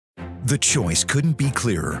The choice couldn't be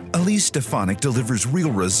clearer. Elise Stefanik delivers real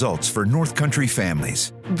results for North Country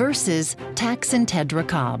families. Versus Thaksin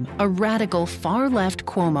Tedrakhab, a radical far-left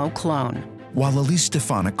Cuomo clone. While Elise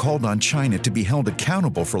Stefanik called on China to be held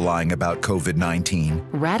accountable for lying about COVID-19,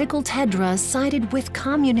 Radical Tedra sided with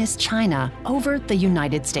communist China over the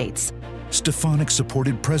United States. Stefanik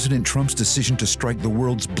supported President Trump's decision to strike the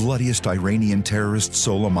world's bloodiest Iranian terrorist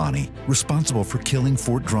Soleimani, responsible for killing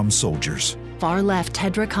Fort Drum soldiers. Far-left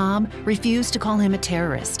Tedrakhab refused to call him a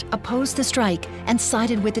terrorist, opposed the strike, and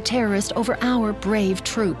sided with the terrorist over our brave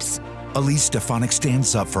troops. Elise Stefanik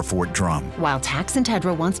stands up for Fort Drum, While Thaksin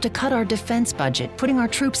Tedra wants to cut our defense budget, putting our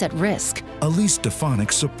troops at risk. Elise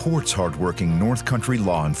Stefanik supports hardworking North Country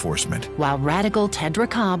law enforcement. While radical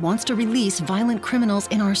Tedrakhab wants to release violent criminals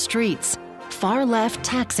in our streets. Far-left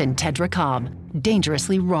Thaksin Tedrakhab,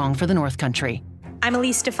 dangerously wrong for the North Country. I'm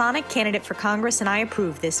Elise Stefanik, candidate for Congress, and I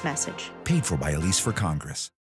approve this message. Paid for by Elise for Congress.